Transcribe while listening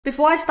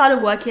Before I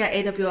started working at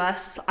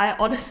AWS, I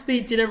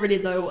honestly didn't really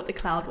know what the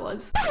cloud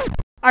was.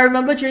 I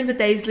remember during the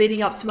days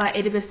leading up to my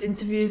AWS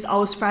interviews, I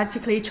was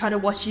frantically trying to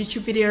watch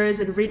YouTube videos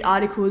and read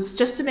articles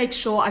just to make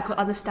sure I could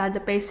understand the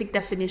basic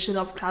definition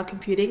of cloud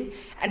computing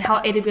and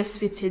how AWS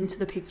fits into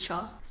the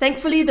picture.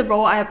 Thankfully, the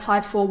role I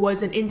applied for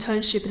was an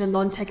internship in a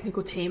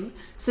non-technical team,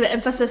 so the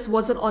emphasis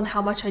wasn't on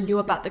how much I knew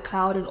about the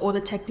cloud and all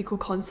the technical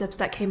concepts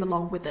that came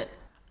along with it.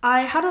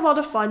 I had a lot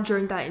of fun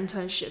during that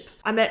internship.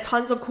 I met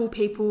tons of cool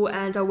people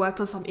and I worked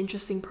on some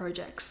interesting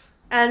projects.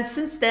 And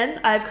since then,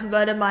 I've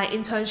converted my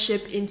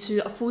internship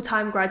into a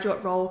full-time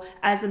graduate role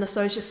as an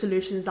AWS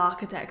Solutions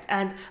Architect,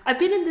 and I've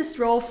been in this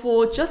role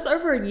for just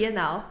over a year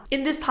now.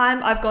 In this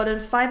time, I've gotten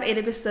 5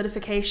 AWS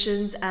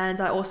certifications,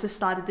 and I also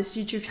started this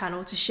YouTube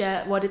channel to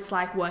share what it's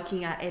like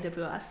working at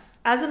AWS.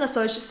 As an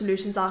AWS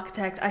Solutions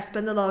Architect, I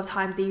spend a lot of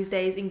time these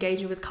days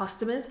engaging with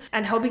customers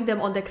and helping them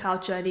on their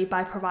cloud journey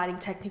by providing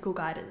technical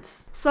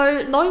guidance.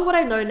 So, knowing what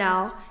I know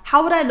now,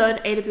 how would I learn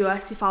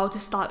AWS if I were to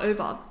start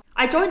over?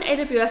 I joined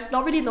AWS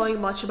not really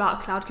knowing much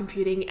about cloud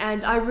computing,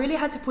 and I really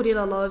had to put in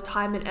a lot of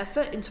time and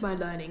effort into my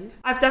learning.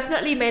 I've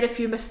definitely made a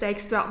few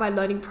mistakes throughout my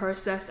learning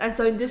process, and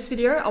so in this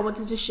video, I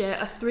wanted to share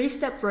a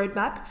 3-step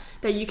roadmap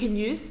that you can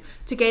use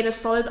to gain a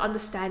solid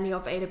understanding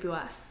of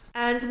AWS.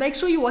 And make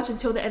sure you watch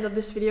until the end of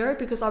this video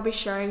because I'll be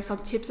sharing some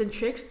tips and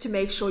tricks to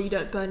make sure you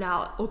don't burn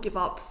out or give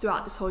up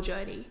throughout this whole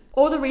journey.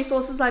 All the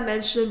resources I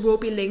mentioned will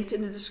be linked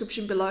in the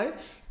description below,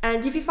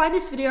 and if you find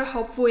this video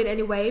helpful in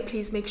any way,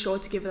 please make sure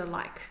to give it a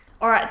like.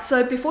 Alright,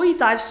 so before you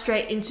dive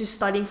straight into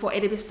studying for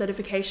AWS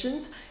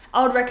certifications,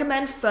 I would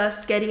recommend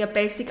first getting a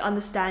basic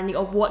understanding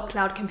of what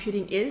cloud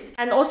computing is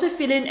and also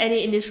fill in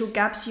any initial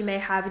gaps you may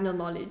have in your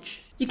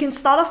knowledge. You can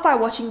start off by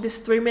watching this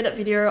 3-minute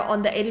video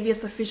on the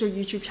AWS official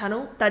YouTube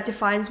channel that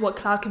defines what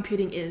cloud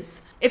computing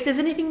is. If there's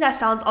anything that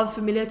sounds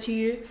unfamiliar to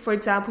you, for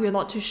example, you're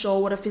not too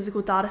sure what a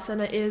physical data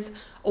center is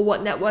or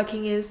what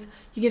networking is,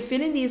 you can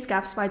fill in these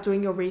gaps by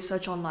doing your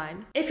research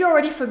online. If you're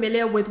already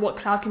familiar with what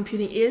cloud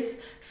computing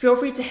is, feel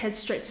free to head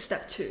straight to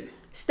step 2.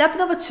 Step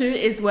number 2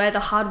 is where the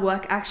hard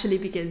work actually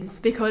begins,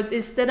 because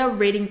instead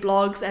of reading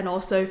blogs and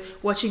also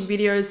watching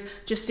videos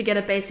just to get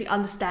a basic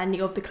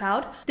understanding of the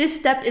cloud, this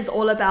step is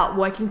all about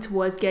working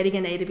towards getting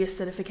an AWS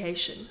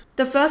certification.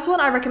 The first one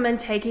I recommend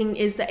taking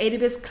is the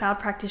AWS Cloud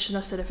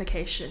Practitioner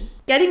certification.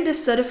 Getting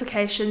this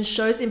certification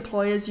shows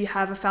employers you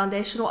have a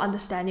foundational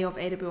understanding of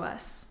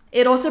AWS.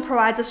 It also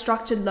provides a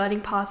structured learning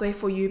pathway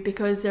for you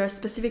because there are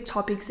specific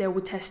topics they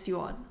will test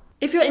you on.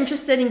 If you're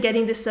interested in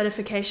getting this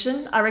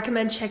certification, I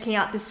recommend checking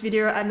out this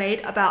video I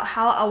made about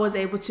how I was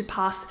able to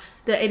pass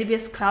the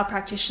AWS Cloud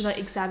Practitioner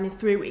exam in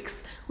 3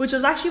 weeks, which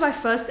was actually my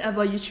first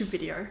ever YouTube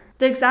video.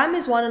 The exam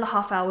is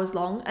 1.5 hours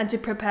long, and to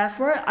prepare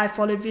for it, I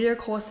followed video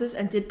courses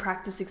and did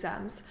practice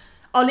exams.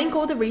 I'll link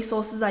all the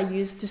resources I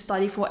used to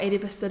study for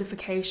AWS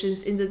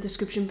certifications in the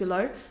description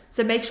below,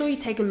 so make sure you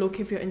take a look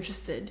if you're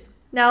interested.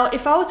 Now,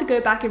 if I were to go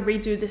back and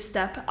redo this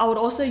step, I would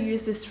also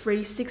use this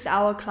free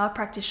 6-hour Cloud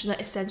Practitioner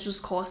Essentials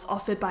course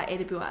offered by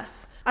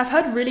AWS. I've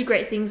heard really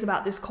great things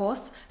about this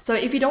course, so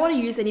if you don't want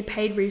to use any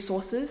paid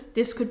resources,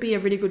 this could be a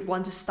really good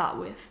one to start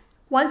with.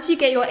 Once you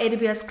get your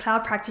AWS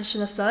Cloud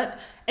Practitioner cert,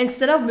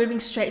 instead of moving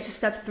straight to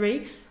step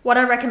 3, what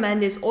I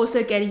recommend is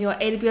also getting your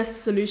AWS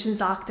Solutions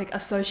Architect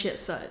Associate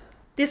cert.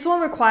 This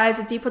one requires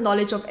a deeper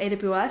knowledge of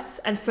AWS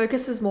and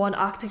focuses more on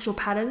architectural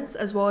patterns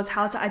as well as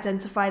how to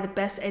identify the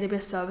best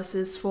AWS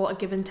services for a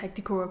given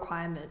technical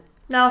requirement.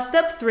 Now,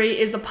 step 3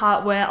 is the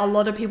part where a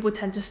lot of people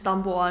tend to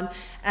stumble on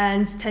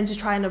and tend to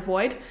try and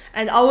avoid,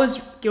 and I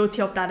was guilty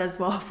of that as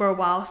well for a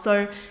while.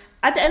 So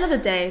at the end of the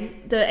day,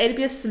 the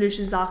AWS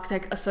Solutions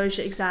Architect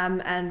Associate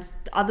exam and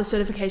other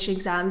certification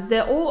exams,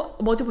 they're all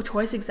multiple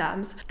choice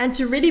exams. And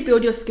to really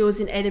build your skills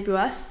in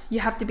AWS,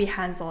 you have to be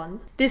hands-on.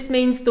 This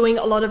means doing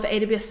a lot of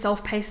AWS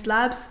self-paced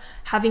labs,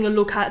 having a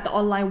look at the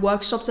online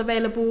workshops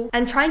available,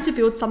 and trying to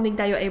build something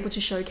that you're able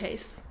to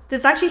showcase.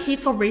 There's actually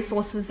heaps of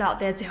resources out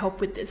there to help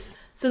with this.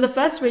 So the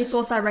first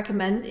resource I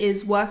recommend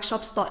is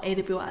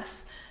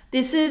workshops.aws.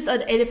 This is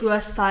an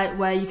AWS site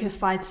where you can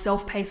find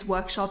self-paced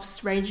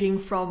workshops ranging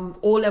from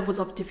all levels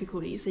of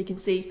difficulty. So you can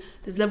see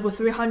there's level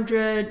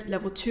 300,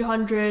 level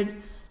 200,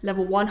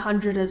 level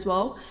 100 as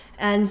well.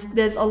 And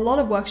there's a lot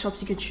of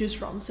workshops you can choose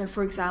from. So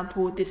for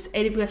example, this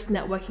AWS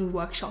networking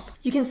workshop.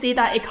 You can see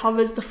that it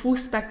covers the full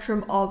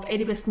spectrum of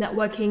AWS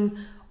networking,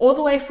 all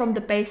the way from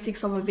the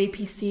basics of a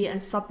VPC and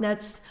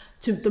subnets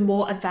to the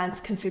more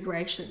advanced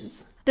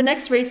configurations. The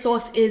next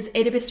resource is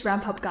AWS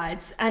Ramp-Up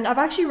Guides, and I've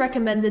actually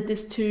recommended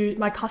this to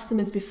my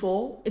customers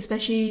before,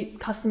 especially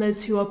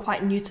customers who are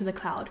quite new to the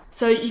cloud.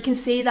 So you can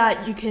see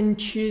that you can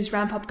choose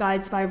Ramp-Up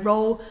Guides by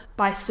role,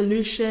 by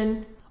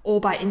solution, or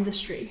by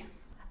industry.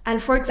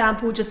 And for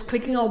example, just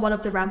clicking on one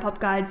of the Ramp-Up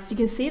Guides, you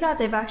can see that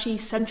they've actually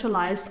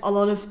centralized a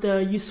lot of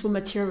the useful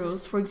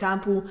materials, for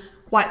example,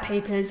 white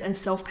papers and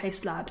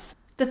self-paced labs.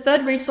 The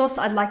third resource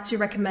I'd like to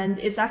recommend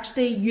is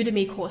actually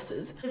Udemy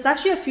courses. There's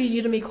actually a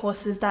few Udemy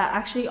courses that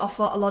actually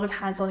offer a lot of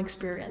hands-on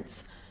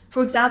experience.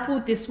 For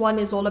example, this one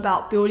is all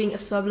about building a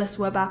serverless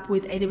web app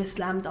with AWS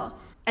Lambda.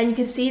 And you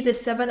can see the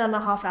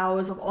 7.5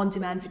 hours of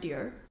on-demand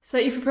video. So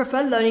if you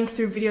prefer learning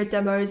through video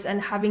demos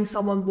and having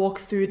someone walk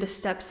through the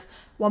steps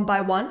one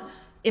by one,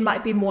 it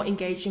might be more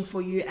engaging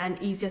for you and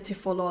easier to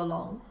follow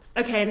along.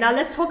 Okay, now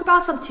let's talk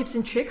about some tips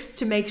and tricks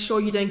to make sure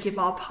you don't give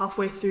up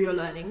halfway through your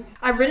learning.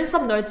 I've written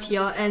some notes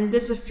here and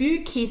there's a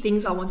few key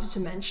things I wanted to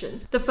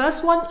mention. The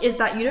first one is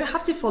that you don't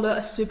have to follow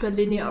a super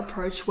linear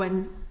approach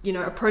when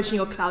approaching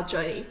your cloud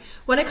journey.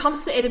 When it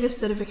comes to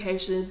AWS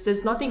certifications,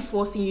 there's nothing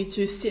forcing you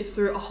to sit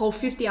through a whole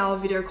 50-hour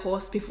video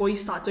course before you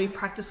start doing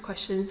practice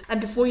questions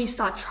and before you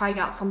start trying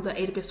out some of the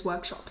AWS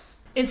workshops.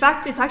 In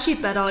fact, it's actually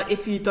better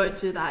if you don't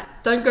do that.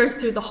 Don't go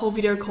through the whole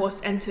video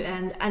course end to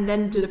end and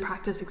then do the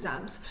practice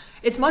exams.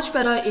 It's much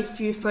better if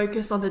you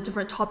focus on the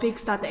different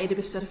topics that the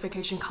AWS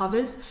certification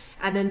covers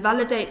and then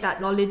validate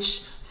that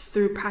knowledge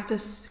through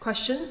practice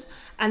questions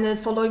and then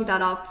following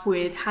that up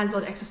with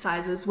hands-on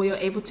exercises where you're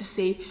able to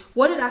see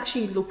what it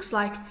actually looks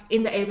like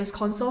in the AWS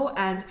console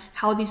and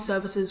how these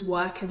services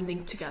work and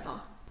link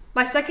together.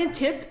 My second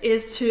tip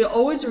is to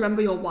always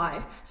remember your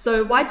why.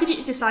 So why did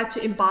you decide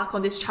to embark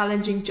on this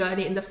challenging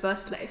journey in the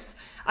first place?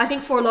 I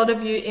think for a lot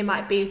of you, it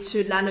might be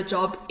to land a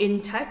job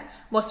in tech,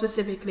 more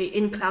specifically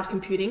in cloud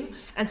computing.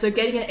 And so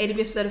getting an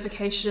AWS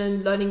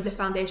certification, learning the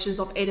foundations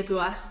of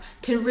AWS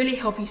can really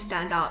help you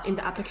stand out in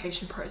the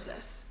application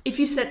process. If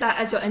you set that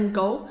as your end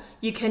goal,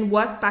 you can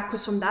work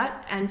backwards from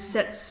that and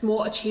set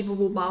small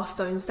achievable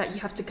milestones that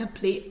you have to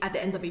complete at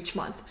the end of each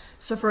month.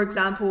 So for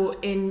example,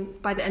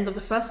 by the end of the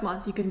first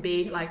month, you can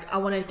be like, I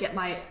want to get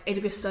my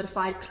AWS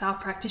Certified Cloud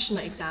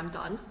Practitioner exam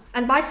done.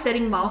 And by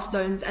setting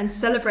milestones and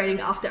celebrating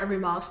after every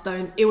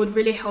milestone, it would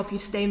really help you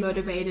stay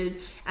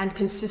motivated and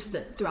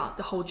consistent throughout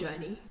the whole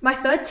journey. My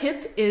third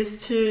tip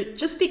is to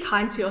just be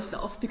kind to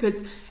yourself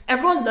because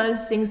everyone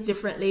learns things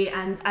differently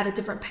and at a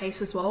different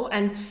pace as well.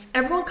 And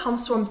everyone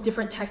comes from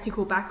different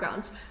technical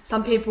backgrounds.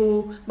 Some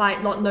people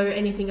might not know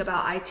anything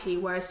about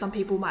IT, whereas some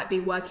people might be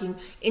working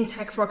in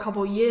tech for a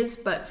couple of years,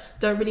 but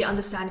don't really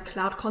understand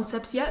cloud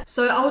concepts yet.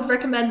 So I would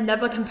recommend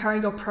never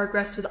comparing your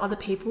progress with other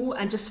people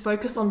and just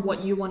focus on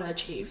what you want to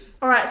achieve.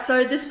 Alright,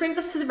 so this brings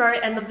us to the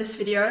very end of this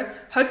video.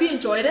 Hope you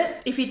enjoyed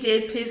it. If you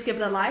did, please give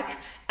it a like.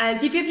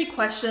 And if you have any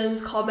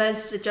questions,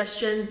 comments,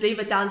 suggestions, leave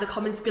it down in the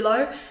comments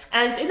below.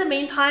 And in the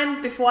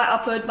meantime, before I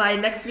upload my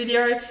next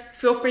video,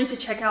 feel free to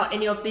check out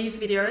any of these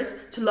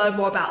videos to learn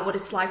more about what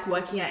it's like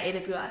working at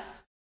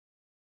AWS.